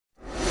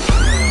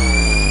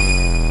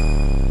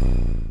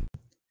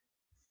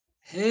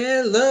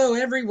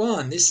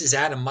everyone. This is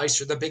Adam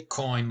Meister, the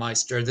Bitcoin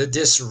Meister, the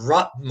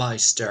Disrupt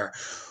Meister.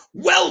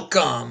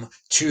 Welcome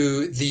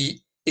to the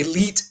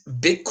Elite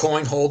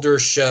Bitcoin Holder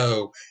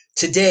Show.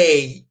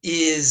 Today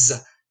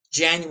is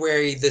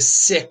January the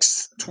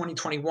 6th,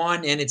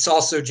 2021, and it's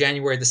also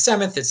January the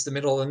 7th. It's the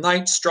middle of the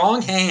night.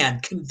 Strong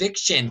hand,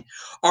 conviction.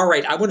 All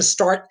right, I want to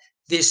start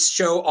this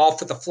show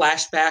off with a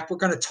flashback. We're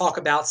going to talk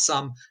about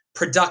some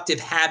productive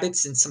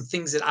habits and some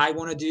things that I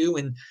want to do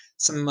and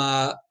some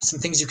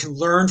things you can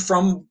learn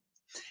from.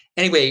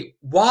 Anyway,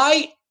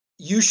 why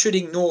you should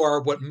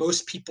ignore what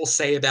most people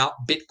say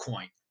about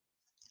Bitcoin.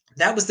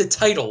 That was the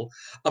title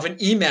of an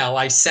email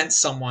I sent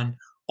someone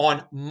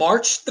on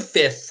March the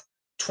 5th,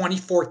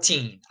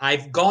 2014.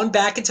 I've gone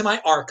back into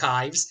my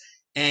archives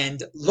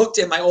and looked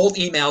at my old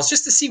emails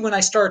just to see when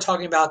I started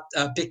talking about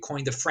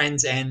Bitcoin to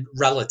friends and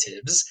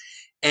relatives.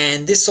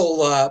 And this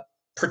will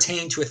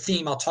pertain to a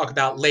theme I'll talk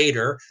about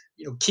later.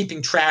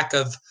 Keeping track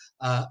of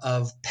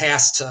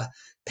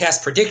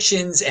past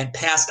predictions and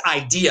past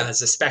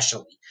ideas,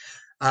 especially.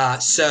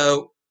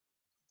 So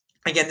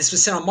again, this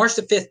was sent on March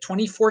the 5th,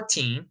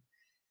 2014.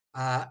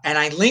 And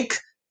I link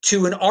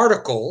to an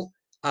article,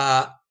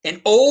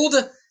 an old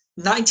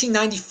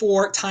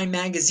 1994 Time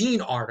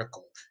Magazine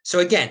article. So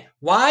again,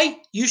 why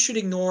you should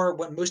ignore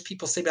what most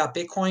people say about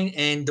Bitcoin.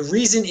 And the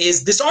reason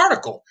is this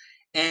article.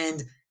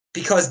 And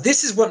because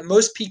this is what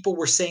most people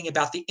were saying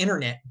about the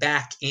internet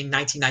back in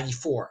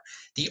 1994.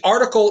 The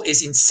article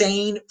is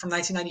insane from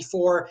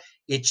 1994.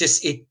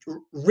 It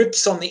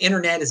rips on the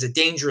internet as a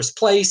dangerous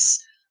place.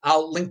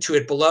 I'll link to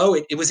it below.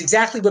 It was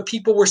exactly what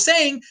people were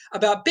saying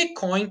about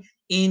Bitcoin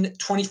in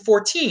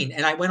 2014.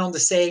 And I went on to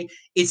say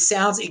it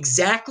sounds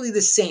exactly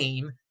the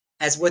same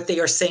as what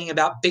they are saying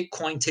about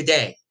Bitcoin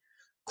today.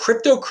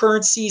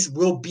 Cryptocurrencies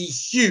will be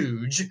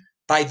huge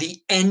by the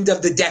end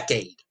of the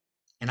decade.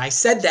 And I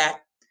said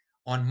that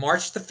on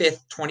March the 5th,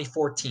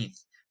 2014.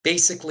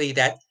 Basically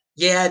that,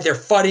 yeah, they're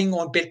fudding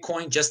on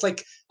Bitcoin, just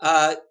like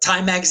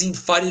Time Magazine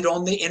fudded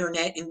on the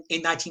internet in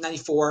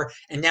 1994.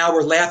 And now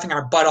we're laughing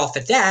our butt off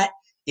at that.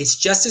 It's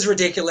just as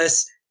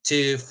ridiculous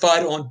to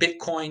FUD on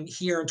Bitcoin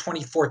here in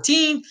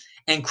 2014.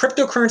 And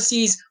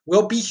cryptocurrencies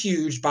will be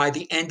huge by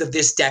the end of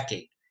this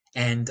decade.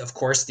 And of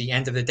course, the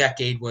end of the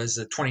decade was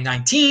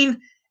 2019.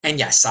 And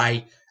yes,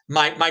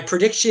 my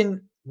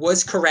prediction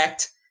was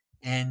correct.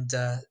 And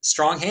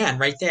strong hand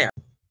right there.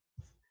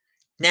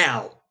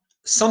 Now,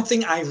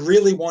 something I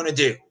really want to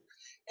do.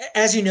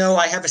 As you know,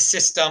 I have a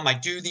system. I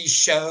do these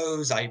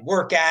shows. I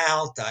work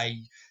out. I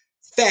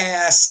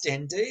fast,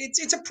 and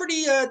it's a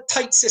pretty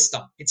tight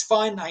system. It's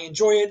fun. I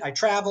enjoy it. I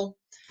travel.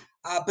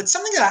 But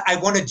something that I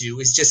want to do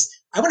is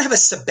I want to have a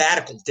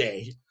sabbatical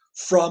day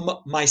from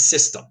my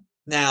system.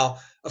 Now,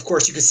 of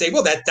course, you could say,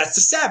 well, that's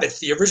the Sabbath.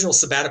 The original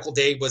sabbatical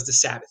day was the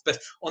Sabbath. But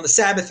on the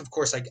Sabbath, of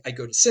course, I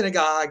go to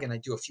synagogue and I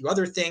do a few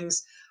other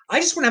things. I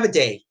just want to have a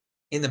day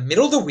in the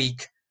middle of the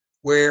week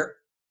where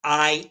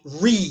I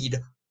read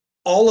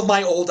all of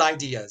my old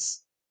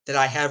ideas that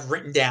I have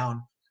written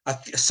down.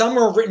 Some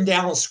are written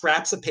down on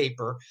scraps of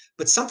paper,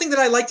 but something that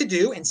I like to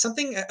do and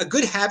a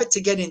good habit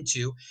to get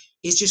into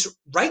is just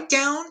write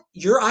down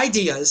your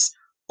ideas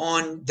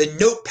on the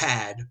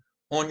notepad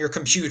on your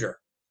computer.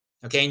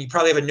 Okay, and you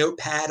probably have a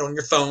notepad on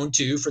your phone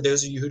too, for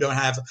those of you who don't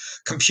have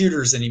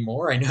computers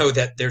anymore. I know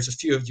that there's a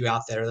few of you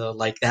out there that are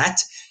like that.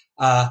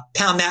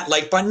 Pound that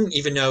like button,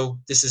 even though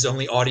this is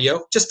only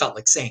audio. Just felt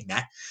like saying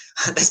that.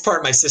 That's part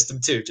of my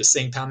system too, just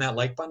saying pound that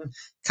like button.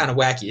 Kind of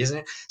wacky, isn't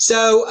it?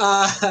 So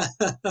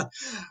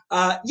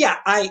yeah,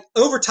 I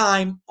over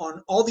time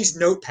on all these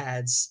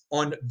notepads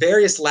on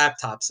various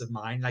laptops of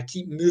mine, and I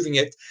keep moving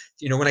it.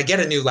 When I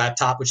get a new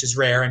laptop, which is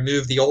rare, I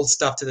move the old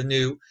stuff to the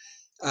new.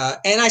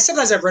 And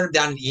sometimes I've written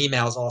them down in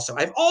emails also.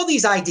 I have all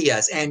these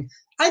ideas, and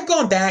I've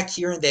gone back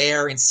here and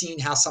there and seen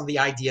how some of the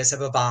ideas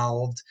have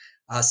evolved.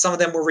 Some of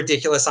them were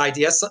ridiculous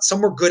ideas.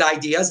 Some were good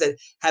ideas that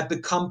have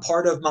become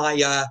part of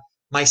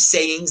my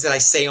sayings that I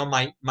say on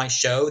my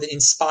show, the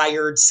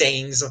inspired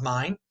sayings of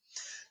mine.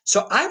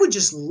 So I would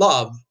just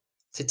love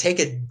to take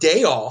a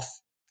day off,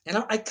 and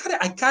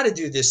I gotta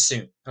do this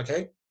soon,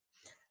 okay?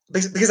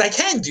 Because I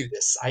can do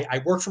this.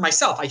 I work for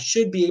myself. I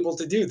should be able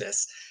to do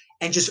this,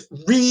 and just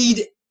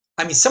read.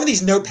 I mean, some of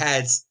these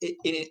notepads,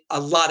 a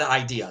lot of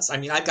ideas. I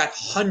mean, I've got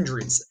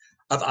hundreds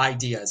of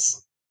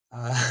ideas.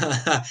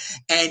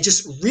 And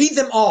just read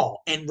them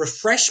all and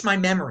refresh my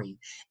memory.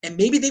 And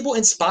maybe they will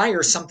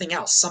inspire something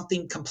else,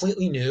 something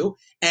completely new.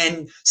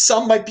 And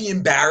some might be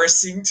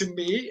embarrassing to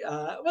me.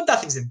 Well,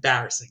 nothing's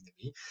embarrassing to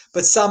me,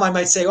 but some I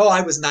might say, oh,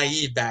 I was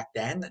naive back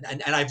then.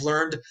 And I've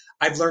learned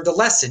a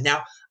lesson.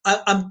 Now,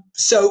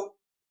 so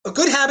a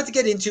good habit to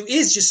get into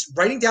is just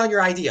writing down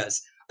your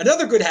ideas.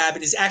 Another good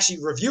habit is actually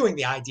reviewing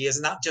the ideas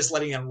and not just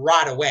letting them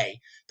rot away.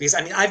 Because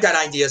I mean, I've got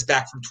ideas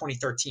back from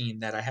 2013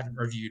 that I haven't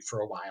reviewed for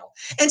a while.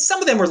 And some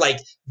of them were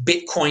like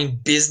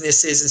Bitcoin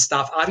businesses and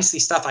stuff, obviously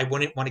stuff I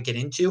wouldn't want to get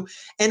into.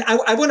 And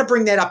I want to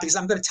bring that up because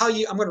I'm going to tell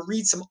you, I'm going to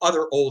read some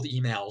other old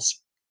emails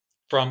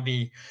from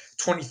the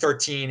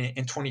 2013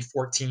 and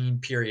 2014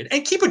 period.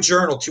 And keep a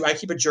journal too. I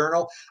keep a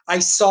journal. I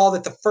saw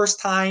that the first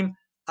time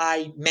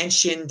I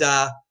mentioned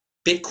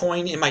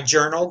Bitcoin in my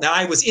journal. Now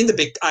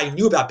I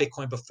knew about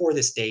Bitcoin before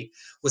this date,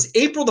 was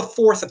April the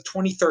 4th of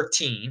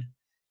 2013.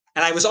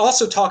 And I was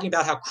also talking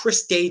about how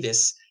Chris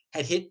Davis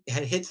had hit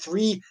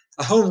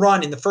a home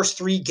run in the first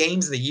 3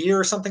 games of the year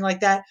or something like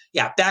that.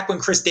 Yeah, back when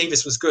Chris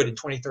Davis was good in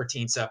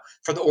 2013. So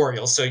for the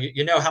Orioles, so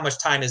you know how much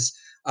time has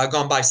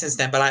gone by since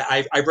then. But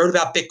I wrote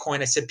about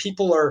Bitcoin. I said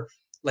people are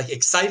like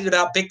excited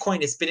about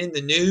Bitcoin. It's been in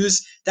the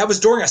news. That was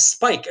during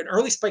an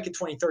early spike in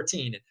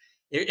 2013.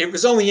 It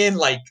was only in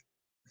like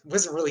it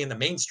wasn't really in the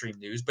mainstream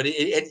news, but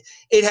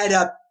it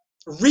had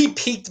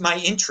re-piqued my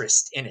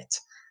interest in it,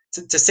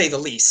 to say the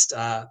least.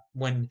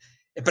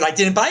 But I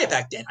didn't buy it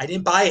back then. I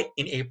didn't buy it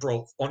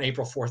on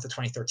April 4th of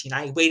 2013.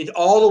 I waited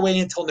all the way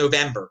until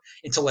November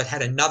until it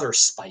had another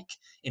spike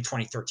in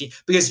 2013.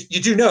 Because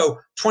you do know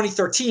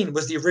 2013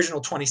 was the original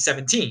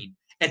 2017,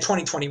 and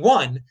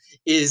 2021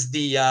 is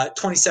the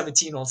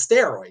 2017 on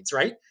steroids,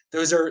 right?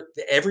 Those are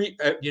every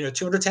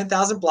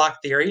 210,000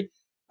 block theory.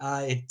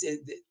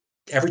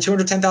 Every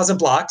 210,000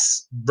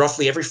 blocks,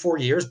 roughly every 4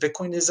 years,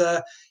 Bitcoin has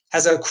a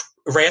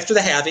right after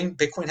the halving.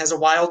 Bitcoin has a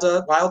wild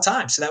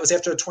time. So that was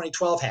after the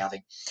 2012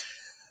 halving.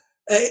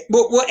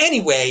 Well,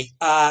 anyway,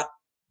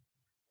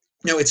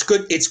 it's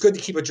good. It's good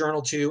to keep a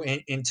journal too,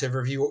 and to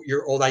review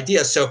your old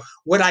ideas. So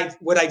what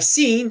I've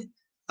seen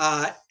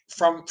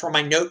from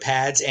my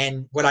notepads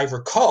and what I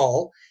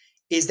recall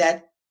is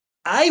that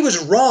I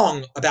was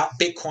wrong about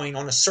Bitcoin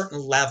on a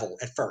certain level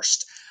at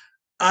first.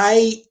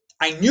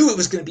 I knew it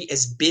was going to be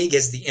as big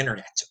as the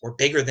internet or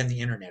bigger than the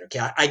internet.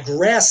 Okay, I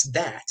grasped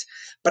that,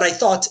 but I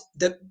thought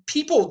that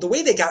people, the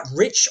way they got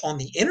rich on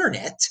the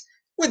internet,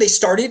 where they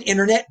started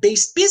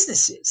internet-based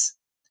businesses.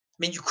 I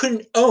mean, you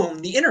couldn't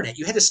own the internet;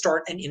 you had to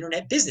start an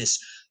internet business.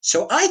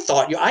 So I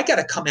thought, I got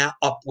to come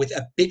up with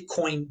a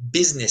Bitcoin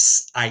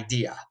business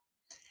idea,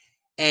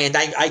 and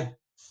I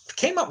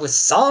came up with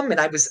some, and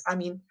I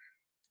mean,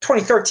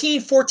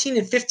 2013, 14,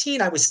 and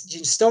 15, I was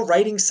still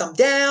writing some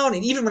down.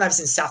 And even when I was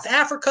in South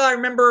Africa, I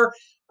remember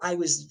I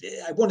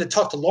wanted to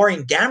talk to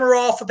Lauren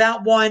Gamaroff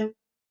about one.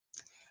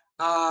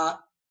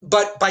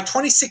 But by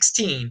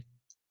 2016,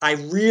 I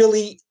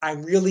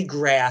really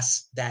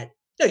grasped that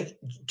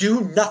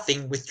do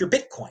nothing with your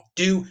Bitcoin.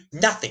 Do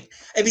nothing.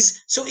 I mean,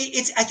 so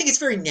I think it's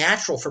very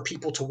natural for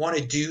people to want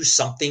to do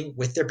something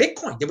with their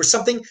Bitcoin. There was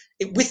something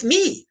with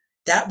me.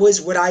 That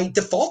was what I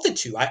defaulted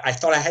to. I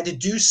thought I had to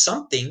do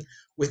something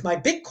with my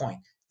Bitcoin.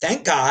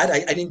 Thank God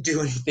I didn't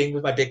do anything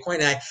with my Bitcoin.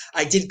 And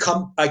I did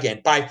come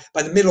again by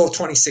the middle of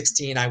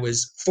 2016. I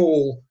was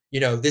full.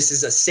 This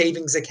is a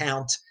savings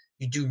account.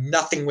 You do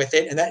nothing with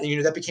it, and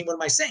that became one of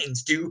my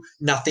sayings: do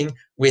nothing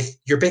with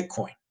your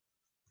Bitcoin.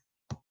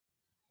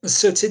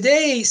 So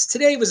today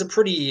was a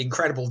pretty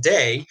incredible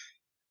day.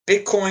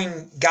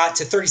 Bitcoin got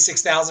to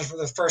 36,000 for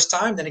the first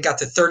time. Then it got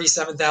to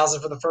 37,000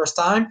 for the first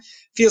time.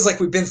 Feels like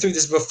we've been through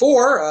this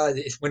before.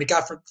 When it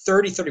got from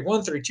 30,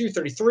 31, 32,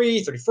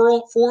 33,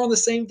 34 on the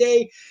same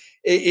day,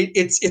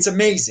 it's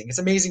amazing. It's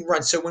an amazing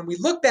run. So when we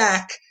look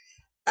back,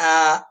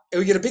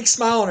 we get a big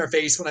smile on our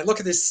face when I look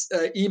at this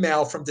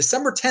email from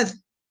December 10th,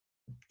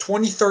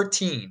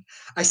 2013.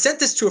 I sent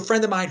this to a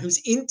friend of mine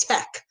who's in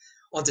tech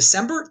on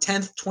December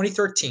 10th,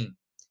 2013,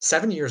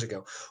 7 years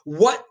ago.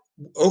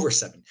 Over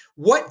 7.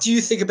 What do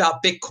you think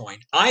about Bitcoin?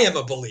 I am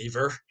a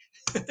believer.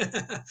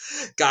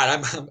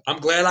 God, I'm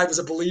glad I was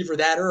a believer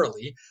that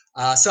early.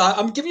 So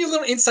I'm giving you a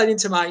little insight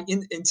into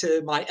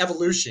my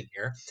evolution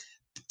here.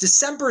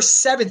 December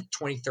 7th,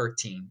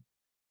 2013.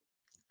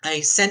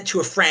 I sent to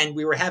a friend.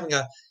 We were having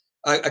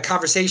a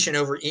conversation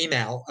over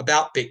email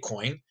about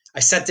Bitcoin. I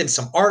sent him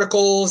some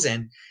articles,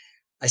 and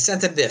I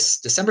sent him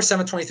this, December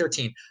 7th,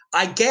 2013.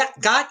 I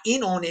got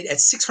in on it at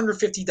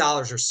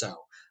 $650 or so.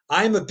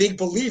 I am a big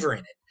believer in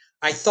it.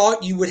 I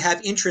thought you would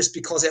have interest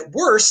because at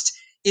worst,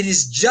 it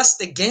is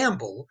just a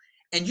gamble,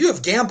 and you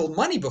have gambled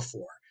money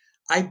before.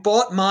 I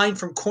bought mine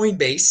from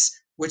Coinbase,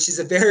 which is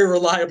a very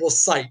reliable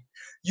site.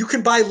 You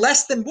can buy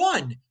less than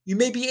 1. You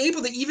may be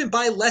able to even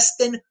buy less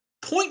than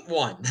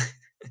 0.1.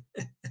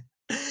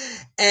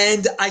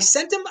 And I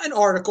sent him an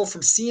article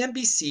from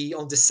CNBC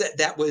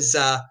that was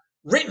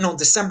written on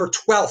December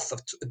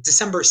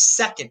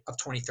 2nd of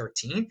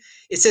 2013.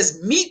 It says,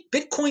 "Meet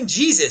Bitcoin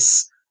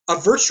Jesus, a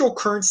virtual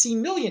currency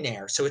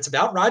millionaire." So it's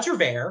about Roger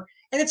Ver,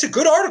 and it's a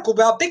good article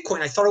about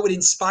Bitcoin. I thought it would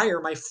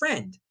inspire my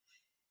friend.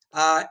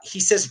 He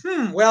says,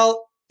 that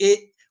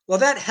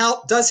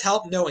does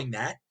help knowing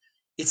that.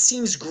 It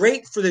seems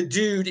great for the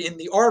dude in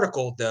the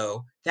article,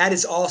 though. That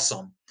is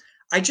awesome.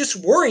 I just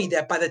worry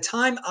that by the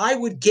time I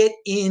would get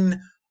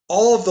in,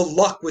 all of the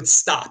luck would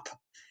stop.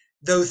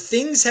 Though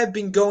things have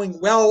been going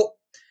well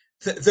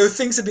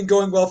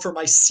for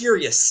my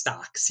Sirius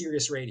stock,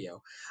 Sirius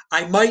Radio,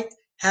 I might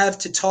have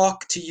to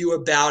talk to you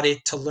about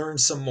it to learn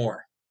some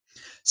more.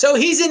 So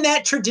he's in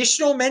that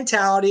traditional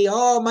mentality.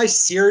 Oh, my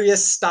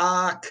Sirius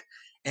stock,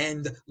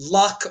 and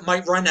luck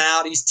might run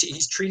out.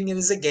 He's treating it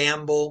as a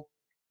gamble,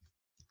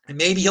 and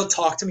maybe he'll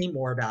talk to me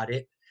more about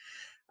it.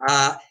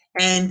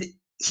 And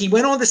he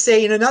went on to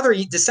say in another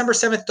December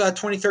 7th,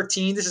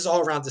 2013, this is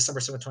all around December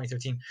 7th,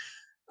 2013,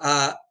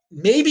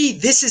 maybe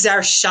this is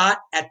our shot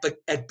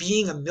at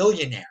being a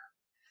millionaire.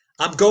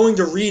 I'm going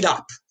to read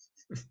up.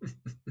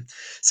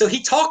 So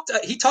he talked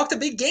a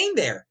big game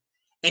there.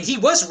 And he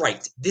was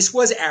right. This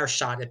was our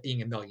shot at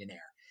being a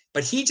millionaire.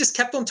 But he just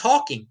kept on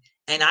talking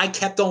and I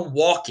kept on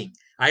walking.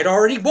 I had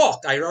already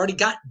walked. I had already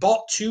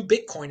bought 2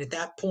 Bitcoin at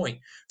that point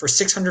for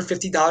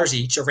 $650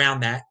 each,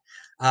 around that.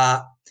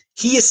 Uh,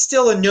 he is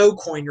still a no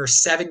coiner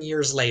 7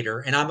 years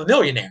later, and I'm a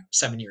millionaire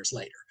 7 years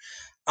later.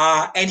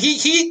 And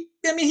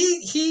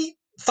he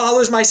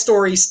follows my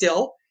story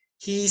still.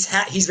 He's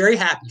very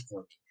happy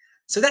for me.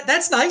 So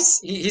that's nice.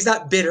 He's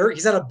not bitter.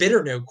 He's not a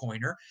bitter no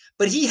coiner,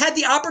 but he had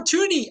the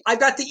opportunity. I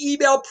got the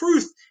email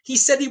proof. He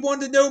said he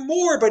wanted to know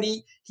more, but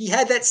he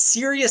had that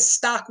serious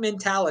stock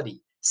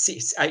mentality,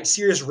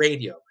 serious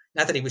radio.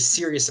 Not that he was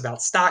serious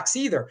about stocks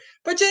either,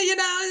 but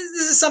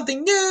this is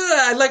something new.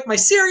 I like my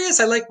serious.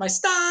 I like my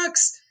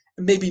stocks.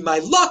 Maybe my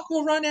luck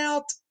will run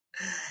out.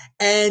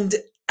 And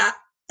uh,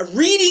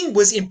 reading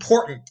was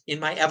important in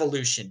my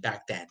evolution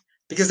back then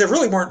because there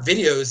really weren't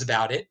videos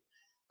about it.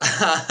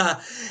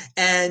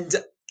 And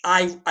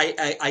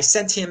I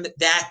sent him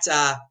that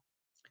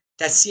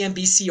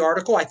CNBC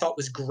article I thought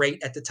was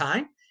great at the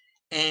time.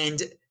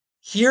 And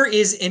here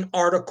is an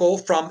article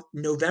from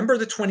November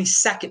the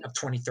 22nd of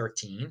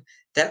 2013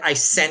 that I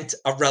sent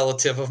a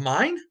relative of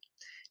mine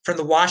from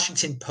the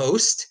Washington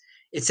Post.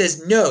 It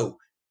says, no,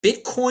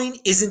 Bitcoin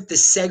isn't the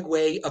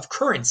segue of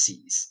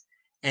currencies.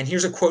 And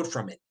here's a quote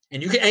from it.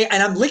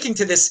 And I'm linking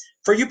to this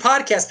for you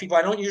podcast people.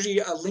 I don't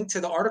usually link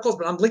to the articles,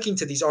 but I'm linking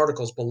to these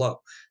articles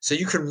below. So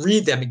you can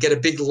read them and get a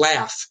big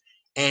laugh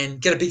and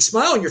get a big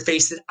smile on your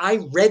face that I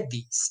read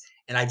these.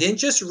 And I didn't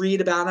just read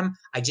about them.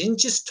 I didn't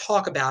just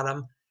talk about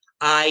them.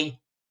 I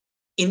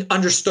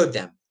understood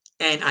them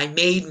and I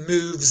made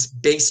moves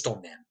based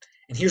on them.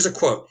 And here's a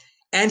quote.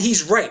 And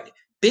he's right.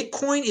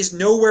 Bitcoin is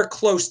nowhere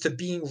close to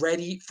being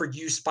ready for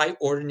use by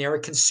ordinary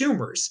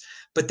consumers.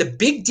 But the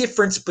big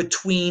difference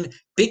between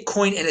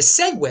Bitcoin and a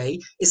Segway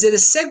is that a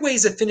Segway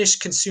is a finished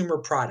consumer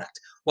product,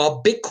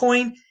 while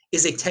Bitcoin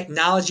is a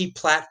technology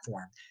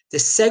platform. The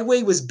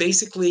Segway was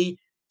basically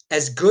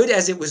as good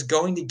as it was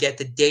going to get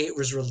the day it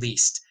was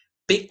released.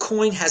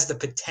 Bitcoin has the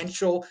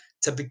potential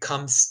to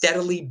become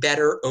steadily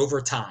better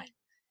over time.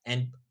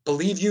 And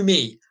believe you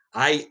me,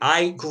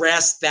 I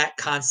grasped that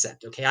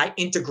concept. Okay, I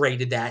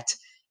integrated that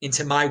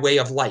into my way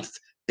of life.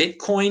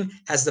 Bitcoin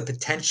has the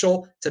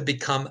potential to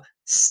become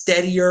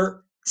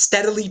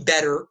steadily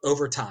better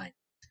over time.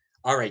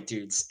 All right,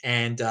 dudes.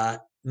 And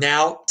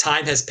now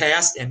time has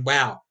passed, and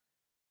wow,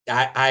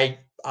 I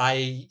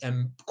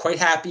am quite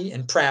happy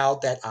and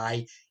proud that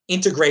I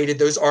integrated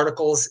those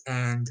articles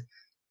and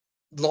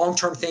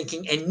long-term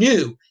thinking and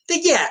knew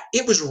that, yeah,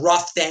 it was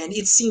rough then.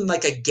 It seemed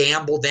like a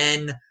gamble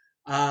then.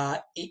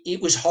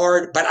 It was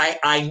hard, but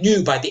I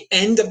knew by the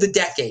end of the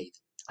decade,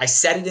 I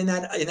said it in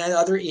that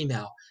other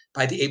email,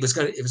 it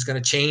was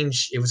gonna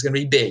change. It was gonna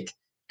be big.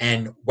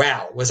 And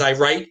wow, was I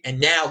right? And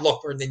now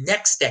look, we're in the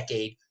next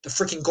decade, the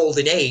freaking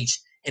golden age,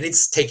 and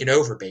it's taken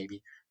over,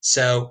 baby.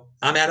 So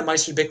I'm Adam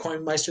Meister,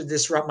 Bitcoin Meister,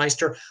 Disrupt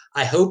Meister.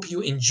 I hope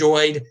you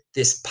enjoyed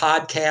this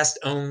podcast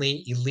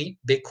only elite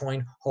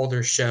Bitcoin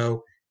holder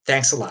show.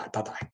 Thanks a lot. Bye-bye.